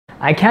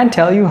I can't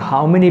tell you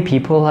how many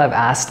people have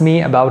asked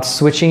me about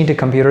switching to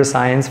computer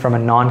science from a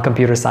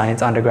non-computer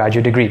science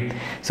undergraduate degree.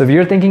 So if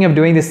you're thinking of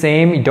doing the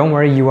same, don't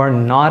worry, you are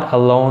not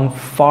alone,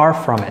 far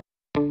from it.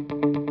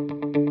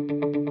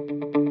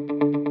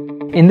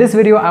 In this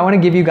video, I want to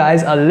give you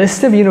guys a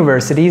list of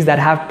universities that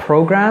have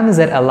programs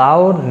that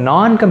allow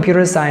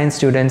non-computer science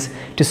students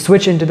to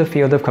switch into the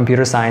field of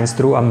computer science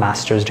through a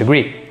master's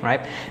degree,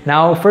 right?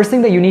 Now, first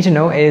thing that you need to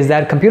know is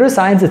that computer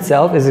science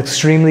itself is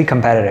extremely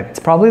competitive. It's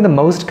probably the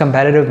most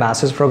competitive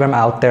master's program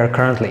out there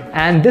currently.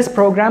 And this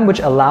program, which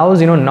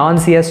allows,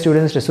 non-CS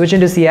students to switch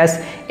into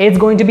CS, it's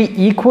going to be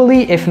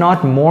equally, if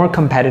not more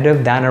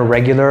competitive than a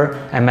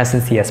regular MS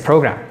and CS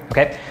program,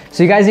 okay?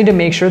 So you guys need to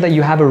make sure that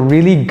you have a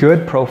really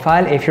good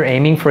profile if you're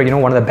aiming for,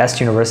 one of the best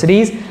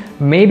universities.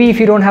 Maybe if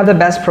you don't have the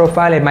best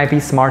profile, it might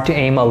be smart to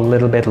aim a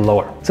little bit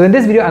lower. So in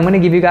this video, I'm going to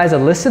give you guys a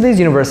list of these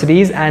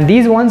universities, and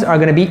these ones are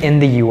going to be in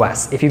the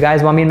US. If you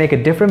guys want me to make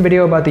a different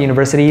video about the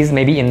universities,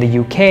 maybe in the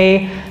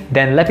UK,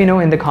 then let me know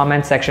in the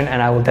comment section and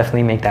I will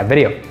definitely make that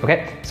video.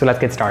 Okay, so let's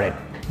get started.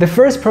 The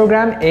first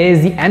program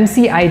is the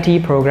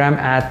MCIT program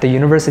at the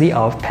University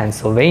of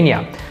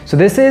Pennsylvania. So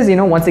this is,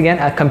 once again,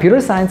 a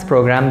computer science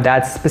program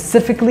that's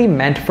specifically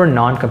meant for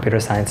non-computer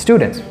science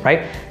students,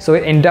 right? So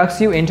it inducts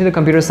you into the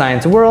computer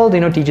science world,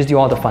 teaches you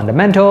all the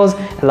fundamentals,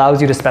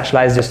 allows you to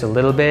specialize just a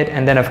little bit,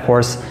 and then of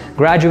course,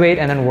 graduate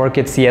and then work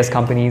at CS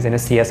companies in a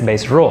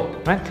CS-based role,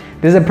 right?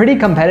 This is a pretty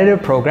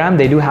competitive program.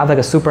 They do have like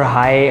a super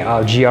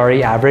high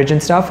GRE average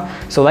and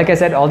stuff. So like I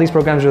said, all these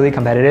programs are really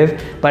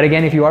competitive. But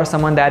again, if you are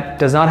someone that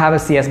does not have a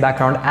CS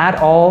background at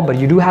all, but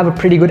you do have a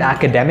pretty good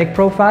academic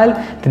profile,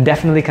 then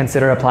definitely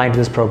consider applying to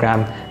this program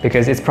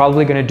because it's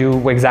probably going to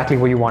do exactly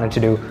what you want it to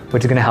do,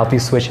 which is going to help you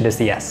switch into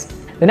CS.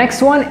 The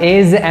next one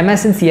is the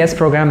MS and CS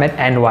program at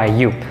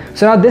NYU.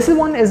 So now this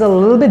one is a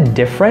little bit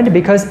different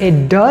because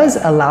it does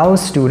allow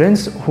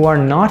students who are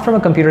not from a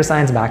computer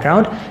science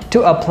background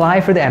to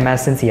apply for the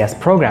MS and CS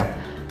program.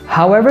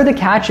 However, the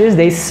catch is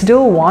they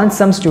still want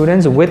some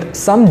students with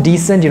some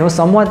decent,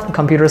 somewhat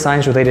computer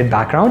science related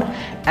background.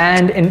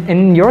 And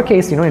in your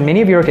case, in many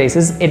of your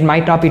cases, it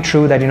might not be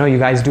true that, you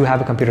guys do have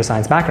a computer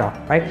science background,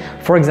 right?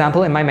 For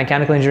example, in my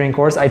mechanical engineering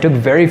course, I took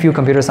very few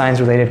computer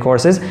science related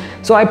courses.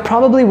 So I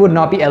probably would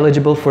not be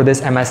eligible for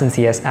this MS and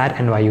CS at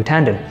NYU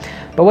Tandon.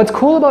 But what's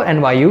cool about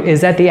NYU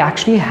is that they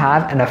actually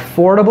have an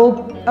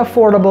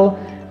affordable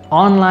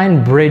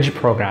online bridge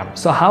program.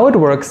 So how it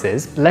works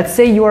is, let's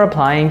say you are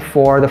applying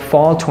for the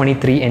fall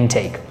 23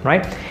 intake,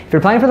 right? If you're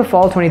applying for the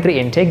fall 23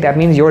 intake, that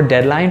means your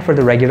deadline for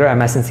the regular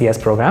MS and CS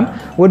program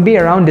would be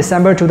around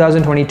December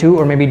 2022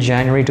 or maybe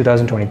January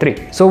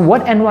 2023. So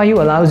what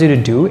NYU allows you to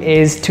do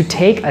is to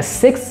take a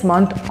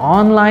 6-month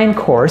online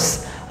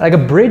course, like a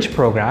bridge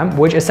program,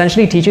 which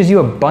essentially teaches you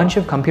a bunch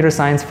of computer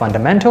science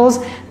fundamentals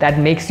that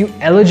makes you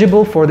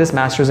eligible for this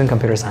master's in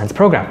computer science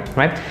program,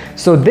 right?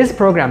 So this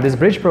program, this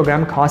bridge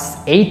program costs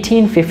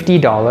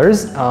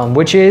 $1,850,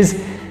 which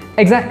is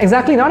not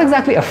exactly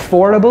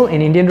affordable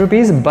in Indian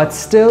rupees, but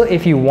still,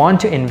 if you want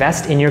to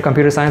invest in your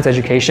computer science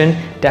education,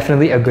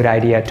 definitely a good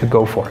idea to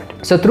go for it.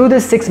 So through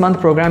this 6-month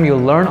program,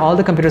 you'll learn all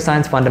the computer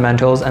science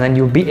fundamentals, and then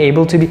you'll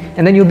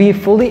be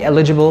fully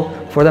eligible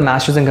for the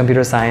master's in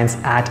computer science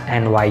at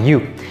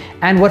NYU.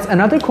 And what's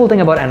another cool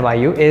thing about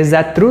NYU is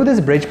that through this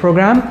bridge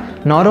program,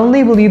 not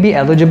only will you be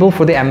eligible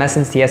for the MS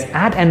and CS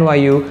at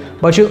NYU,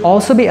 but you'll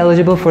also be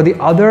eligible for the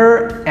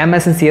other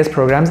MS and CS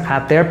programs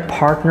at their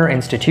partner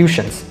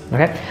institutions,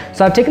 okay?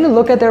 So I've taken a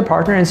look at their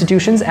partner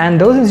institutions, and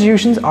those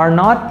institutions are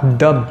not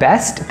the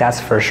best,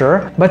 that's for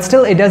sure, but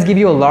still it does give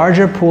you a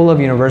larger pool of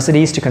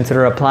universities to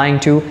consider applying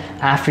to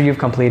after you've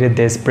completed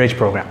this bridge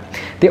program.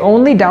 The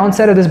only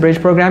downside of this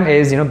bridge program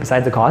is,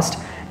 besides the cost,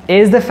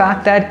 is the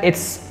fact that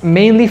it's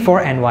mainly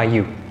for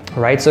NYU,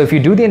 right? So if you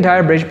do the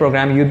entire bridge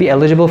program, you'd be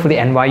eligible for the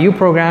NYU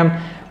program,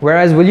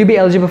 whereas will you be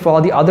eligible for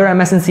all the other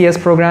MS and CS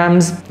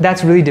programs?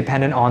 That's really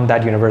dependent on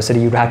that university.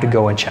 You'd have to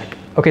go and check.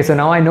 Okay, so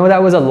now I know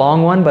that was a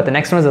long one, but the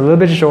next one is a little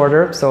bit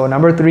shorter. So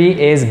number 3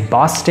 is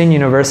Boston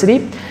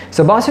University.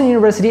 So Boston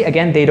University,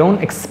 again, they don't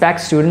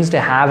expect students to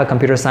have a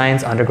computer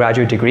science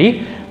undergraduate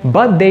degree,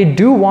 but they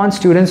do want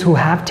students who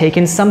have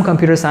taken some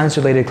computer science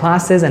related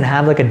classes and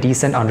have like a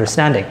decent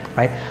understanding,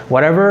 right?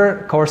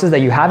 Whatever courses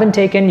that you haven't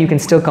taken, you can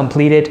still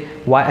complete it,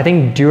 I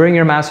think during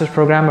your master's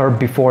program or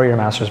before your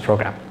master's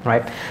program,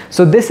 right?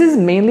 So this is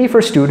mainly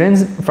for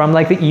students from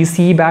like the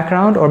ECE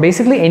background or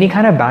basically any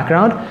kind of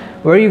background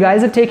where you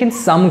guys have taken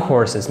some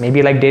courses,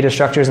 maybe like data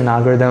structures and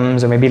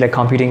algorithms or maybe like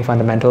computing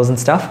fundamentals and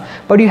stuff,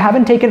 but you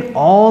haven't taken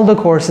all the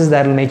courses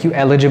that will make you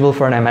eligible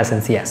for an MS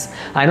and CS.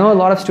 I know a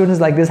lot of students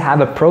like this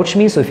have approached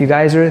me, so if you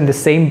guys are in the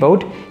same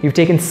boat, you've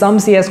taken some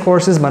CS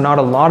courses but not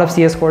a lot of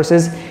CS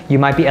courses, you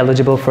might be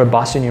eligible for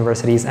Boston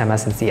University's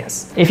MS and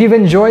CS. If you've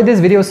enjoyed this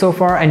video so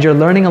far and you're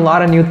learning a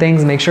lot of new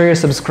things, make sure you're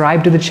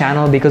subscribed to the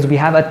channel because we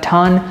have a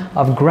ton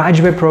of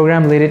graduate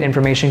program related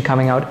information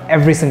coming out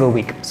every single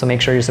week, so make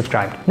sure you're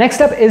subscribed.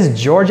 Next up is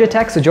Georgia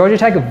Tech. So Georgia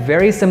Tech, a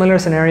very similar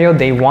scenario.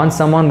 They want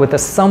someone with a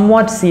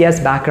somewhat CS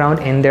background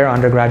in their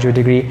undergraduate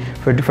degree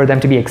for them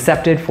to be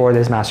accepted for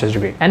this master's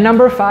degree. And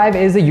number 5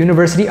 is the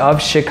University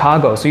of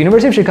Chicago. So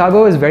University of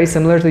Chicago is very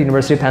similar to the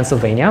University of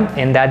Pennsylvania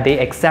in that they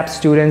accept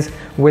students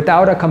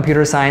without a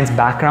computer science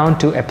background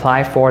to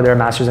apply for their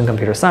master's in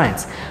computer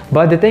science.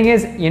 But the thing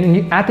is,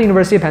 at the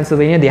University of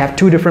Pennsylvania, they have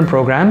 2 different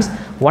programs.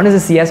 One is a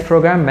CS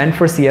program meant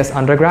for CS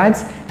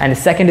undergrads, and the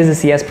second is a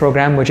CS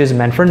program which is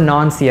meant for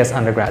non-CS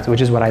undergrads, which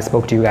is what I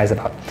spoke to you guys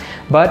about.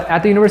 But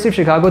at the University of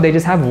Chicago, they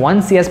just have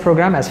one CS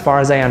program as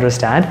far as I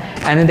understand,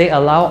 and then they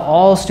allow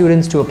all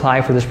students to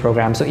apply for this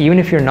program. So even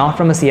if you're not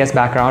from a CS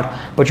background,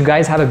 but you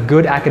guys have a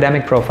good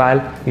academic profile,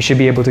 you should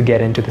be able to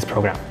get into this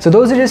program. So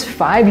those are just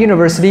 5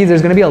 universities.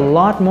 There's going to be a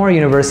lot more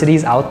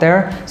universities out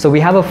there. So we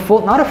have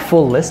not a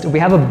full list, we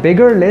have a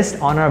bigger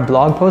list on our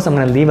blog post. I'm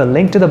going to leave a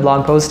link to the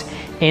blog post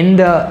in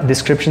the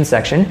description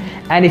section.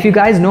 And if you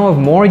guys know of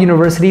more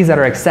universities that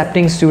are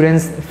accepting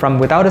students from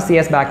without a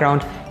CS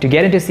background to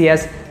get into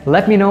CS,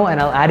 let me know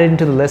and I'll add it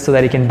into the list so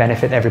that it can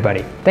benefit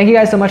everybody. Thank you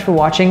guys so much for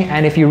watching,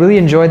 and if you really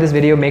enjoyed this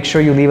video, make sure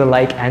you leave a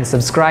like and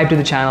subscribe to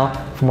the channel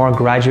for more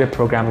graduate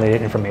program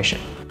related information.